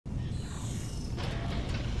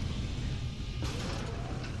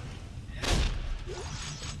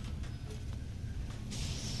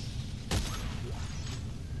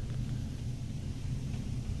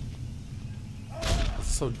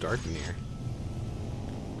so dark in here?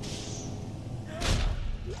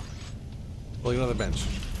 Well, another bench.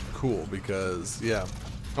 Cool, because, yeah,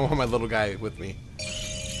 I want my little guy with me.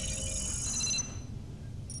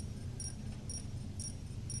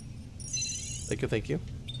 Thank you, thank you.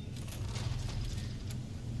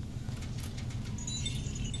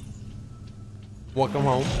 Welcome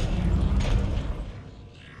home.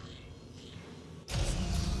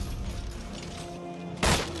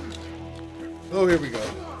 Oh, here we go.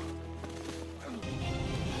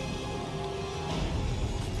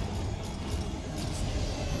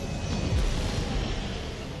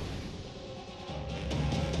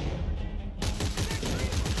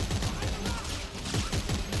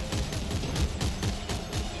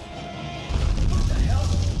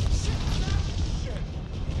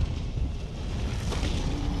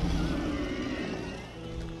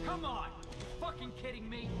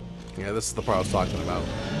 Yeah, this is the part I was talking about.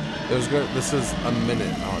 There's good. This is a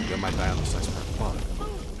minute. Oh, I might die on this next part. Fuck.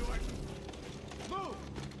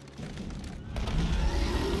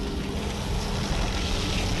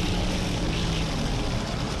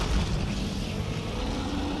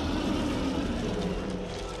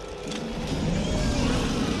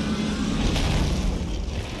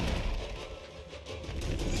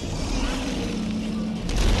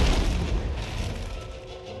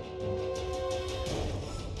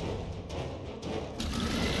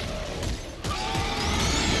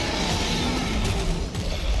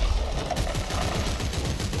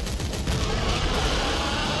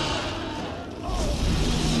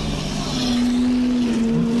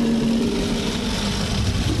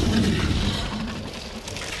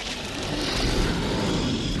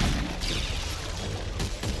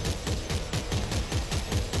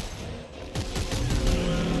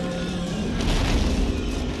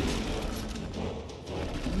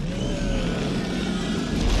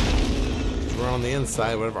 On the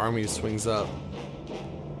inside, whatever army swings up.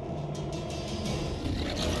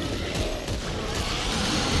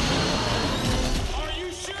 Are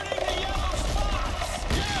you shooting the yellow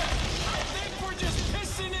spots? Yeah, I think we're just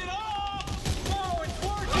pissing it off. Whoa, it's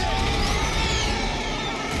working.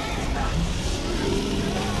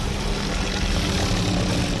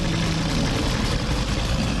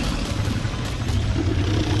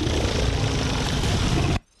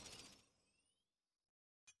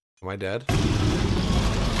 Am I dead?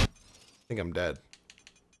 I think I'm dead.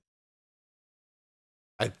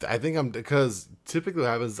 I think I'm, because typically what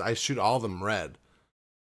happens is I shoot all of them red.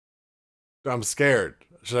 I'm scared.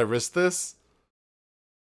 Should I risk this?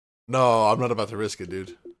 No, I'm not about to risk it,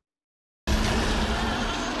 dude. Yeah,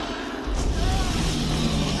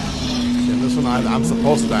 this one I'm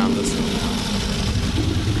supposed to die on this one.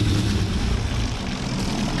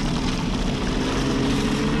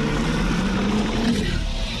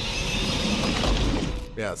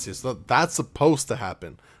 Yeah, see, so that's supposed to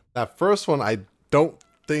happen. That first one, I don't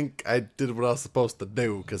think I did what I was supposed to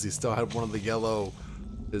do, because he still had one of the yellow,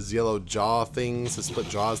 his yellow jaw things, his split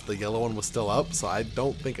jaws, the yellow one was still up, so I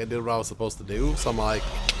don't think I did what I was supposed to do. So I'm like,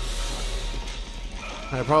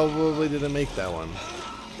 I probably didn't make that one.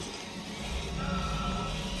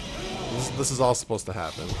 This is all supposed to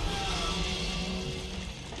happen.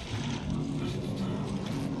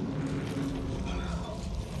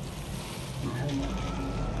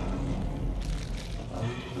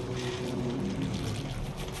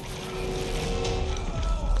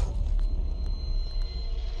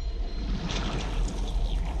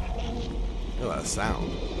 That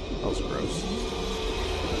sound. That was gross.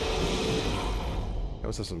 I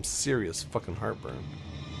must have some serious fucking heartburn.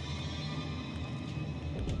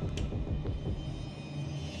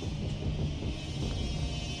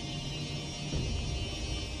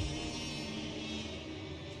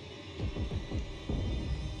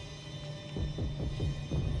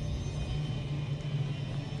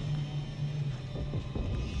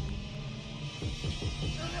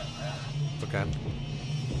 It's okay.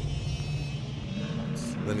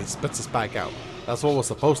 Then he spits us back out. That's what was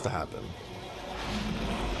supposed to happen.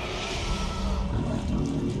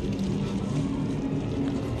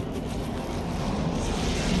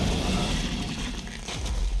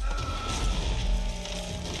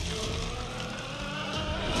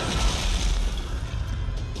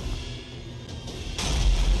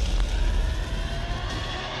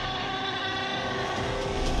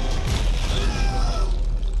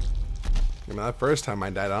 I mean, that first time I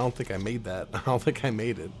died, I don't think I made that. I don't think I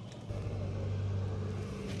made it.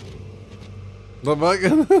 The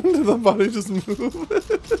body just moved.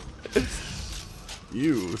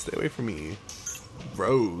 You, stay away from me.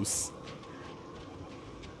 Gross.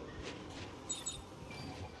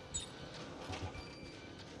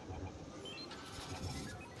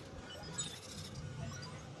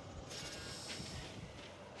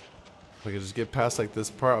 If I could just get past like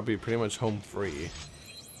this part, I'll be pretty much home free.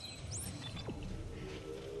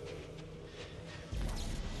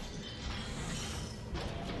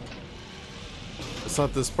 It's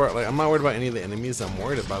not this part. Like, I'm not worried about any of the enemies. I'm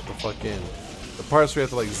worried about the parts where you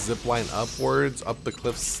have to like zip line upwards, up the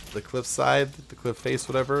cliff side, the cliff face,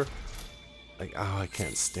 whatever. Like, oh, I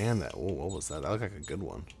can't stand that. Oh, what was that? That looked like a good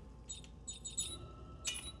one.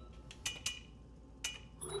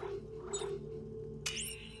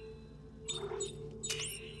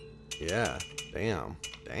 Yeah, damn.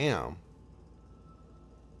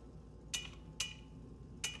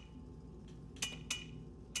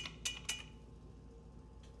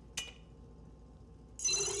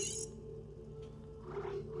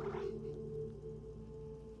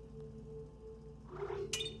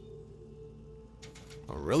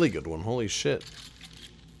 A really good one. Holy shit.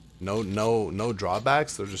 No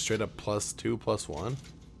drawbacks. They're just straight up +2, +1.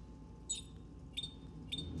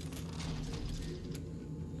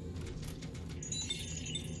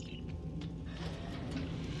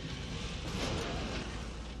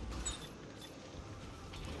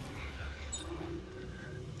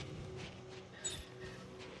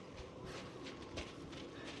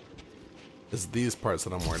 It's these parts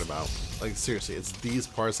that I'm worried about. Like, seriously, it's these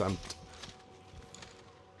parts I'm...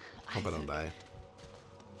 Hope I don't die.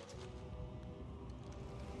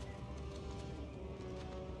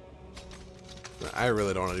 I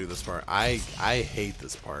really don't want to do this part. I hate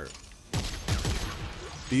this part.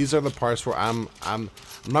 These are the parts where I'm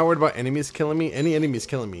not worried about enemies killing me. Any enemies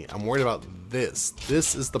killing me. I'm worried about this.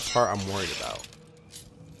 This is the part I'm worried about.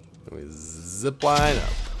 Let me zip line up.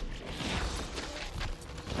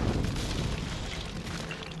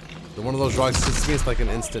 One of those rocks hits me, it's like an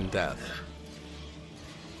instant death.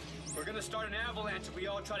 We're gonna start an avalanche if we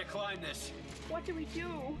all try to climb this. What do we do?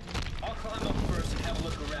 I'll climb up first and have a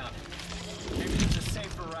look around. Maybe there's a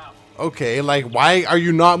safer route. Okay, like, why are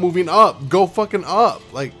you not moving up? Go fucking up.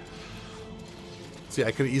 Like, see, I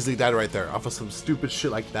could have easily died right there off of some stupid shit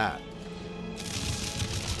like that.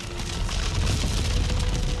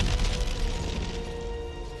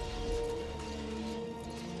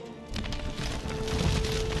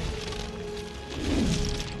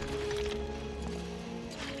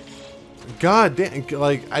 God damn,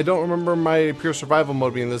 like, I don't remember my pure survival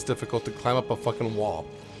mode being this difficult to climb up a fucking wall.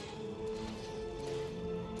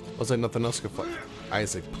 I was like, nothing else could fuck.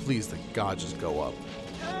 Isaac, please, the God, just go up.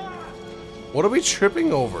 What are we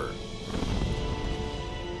tripping over?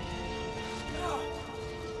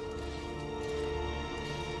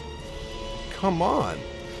 Come on.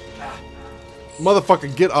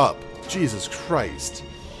 Motherfucker, get up. Jesus Christ.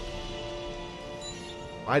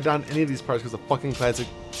 I done any of these parts because of fucking classic.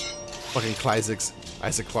 Fucking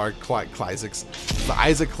Isaac Clarke, Classics. The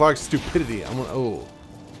Isaac Clarke stupidity. I'm gonna, oh.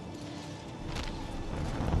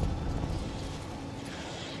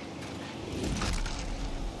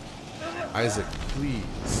 Isaac,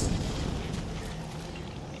 please.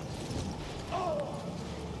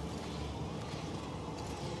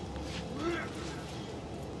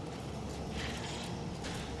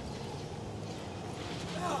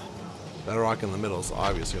 That rock in the middle is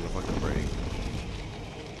obviously gonna fucking break.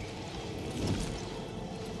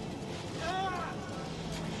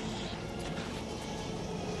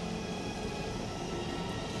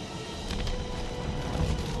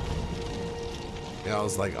 Yeah, it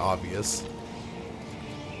was like obvious.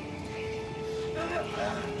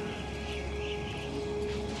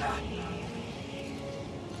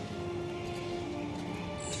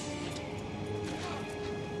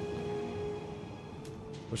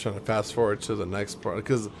 I'm trying to fast forward to the next part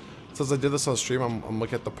because since I did this on stream, I'm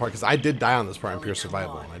looking at the part because I did die on this part in pure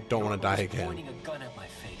survival, and I don't want to die again. Pointing a gun at my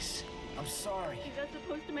face. I'm sorry. Is that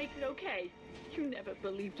supposed to make it okay? You never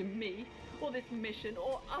believed in me, or this mission,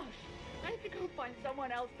 or us. I had to go find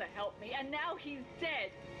someone else to help me, and now he's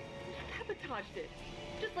dead. You sabotaged it,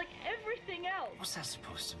 just like everything else. What's that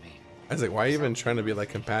supposed to mean? I was like, why are you even trying to be like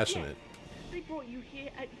compassionate? Yes, they brought you here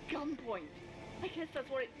at gunpoint. I guess that's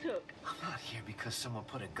what it took. I'm not here because someone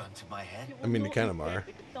put a gun to my head. It I mean, was you kind of not are.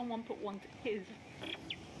 because someone put one to his.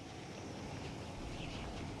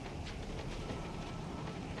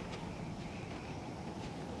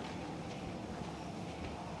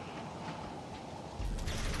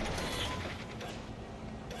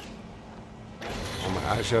 Oh my,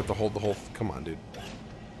 I actually have to hold the whole. Come on, dude.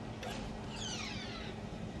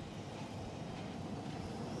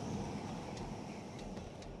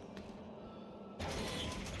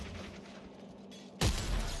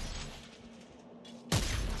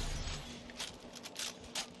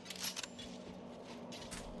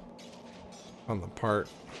 On the part.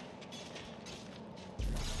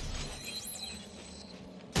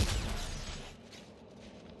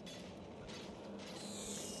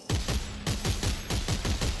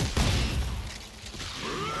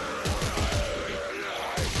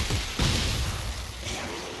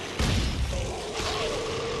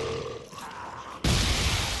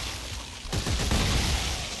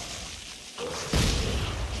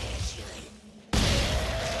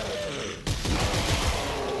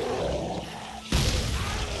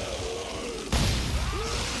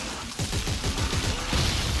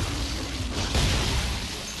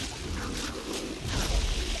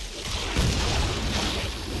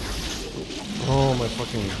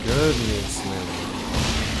 fucking goodness, man.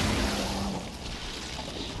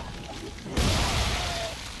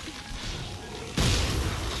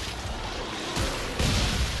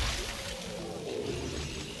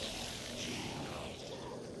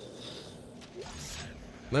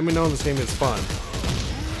 Let me know when this game is fun.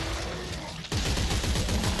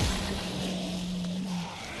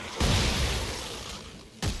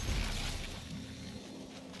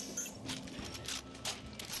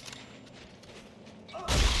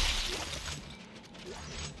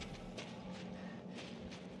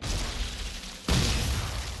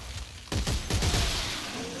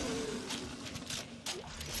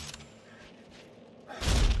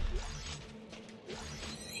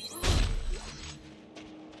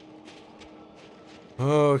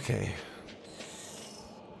 Okay.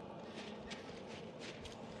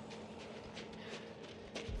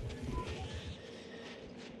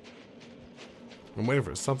 I'm waiting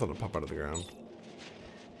for something to pop out of the ground.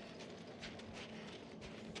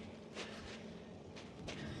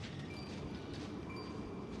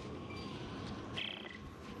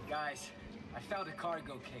 Guys, I found a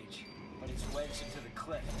cargo cage, but it's wedged into the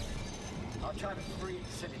cliff. I'll try to free it and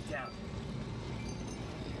send it down.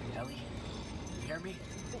 Ellie, you hear me?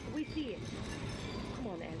 We see it. Come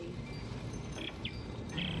on, Ellie.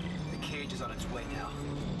 The cage is on its way now.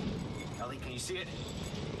 Ellie, can you see it?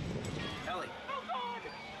 Ellie! Oh God!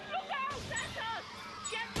 Look out! That's us!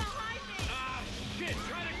 Get behind me! Ah, shit!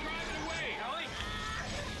 Try to drive it away! Ellie!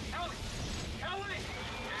 Ellie! Ellie!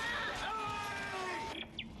 Ellie!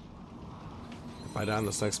 If I die on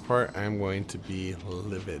this next part, I'm going to be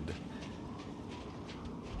livid.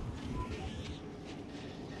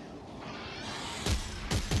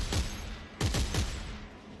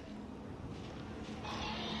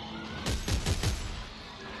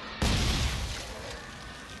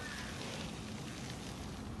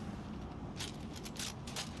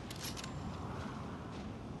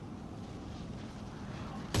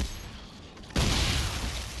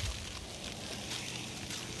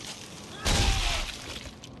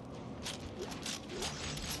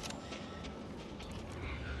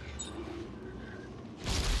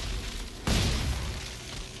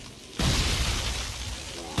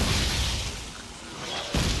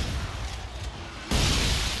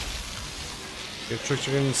 Get tricked,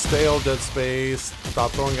 you're getting stale, Dead Space.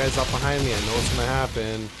 Stop throwing guys out behind me. I know what's gonna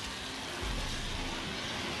happen.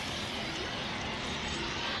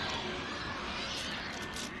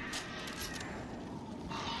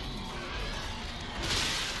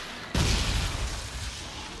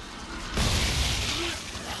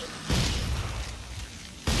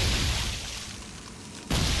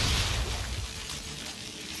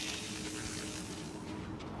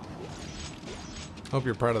 Hope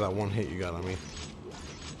you're proud of that one hit you got on me.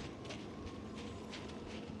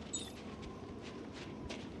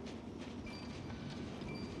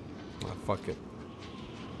 Ah, fuck it.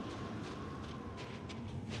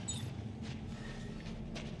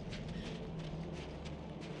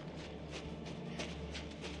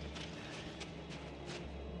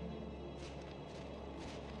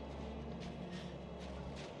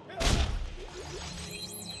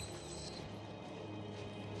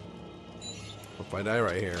 If I die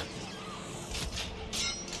right here.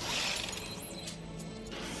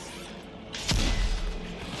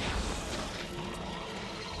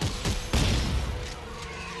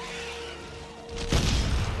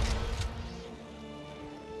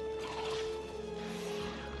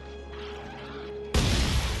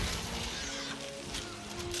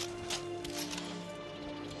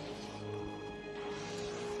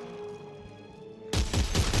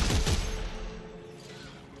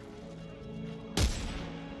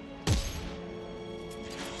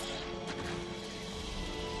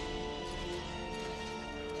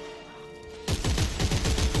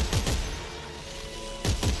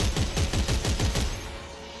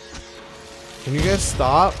 Can you guys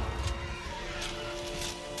stop?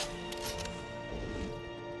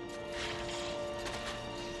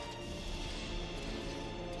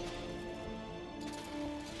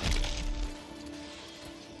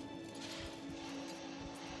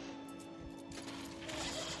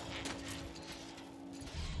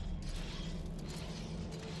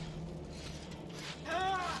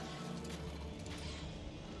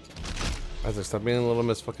 Isaac, stop being a little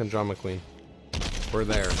Miss fucking drama queen. We're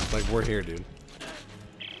there. Like, we're here, dude.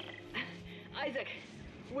 Isaac,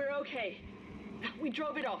 we're okay. We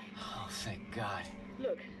drove it off. Oh, thank God.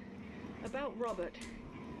 Look, about Robert.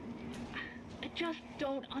 I just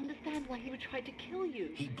don't understand why he would try to kill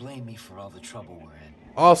you. He blamed me for all the trouble we're in.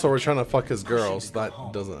 Also, we're trying to fuck his girls. That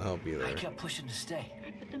doesn't help either. I kept pushing to stay.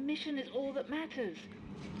 But the mission is all that matters.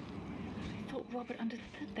 I thought Robert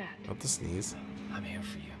understood that. Not the sneeze. I'm here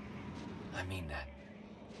for you. I mean that.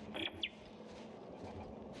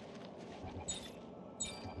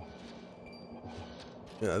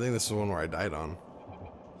 Yeah, I think this is the one where I died on.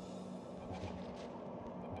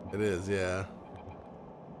 It is, yeah.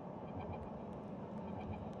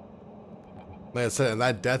 Like I said, and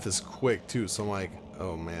that death is quick too, so I'm like,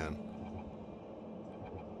 oh man.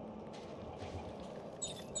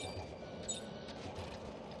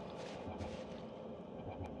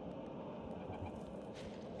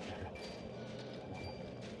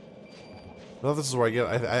 Well, this is where I get.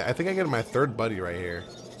 I think I get my third buddy right here.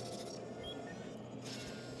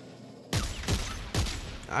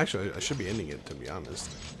 Actually, I should be ending it, to be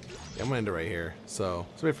honest. Yeah, I'm gonna end it right here. So,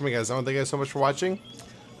 that's it for me, guys. I want to thank you guys so much for watching,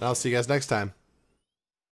 and I'll see you guys next time.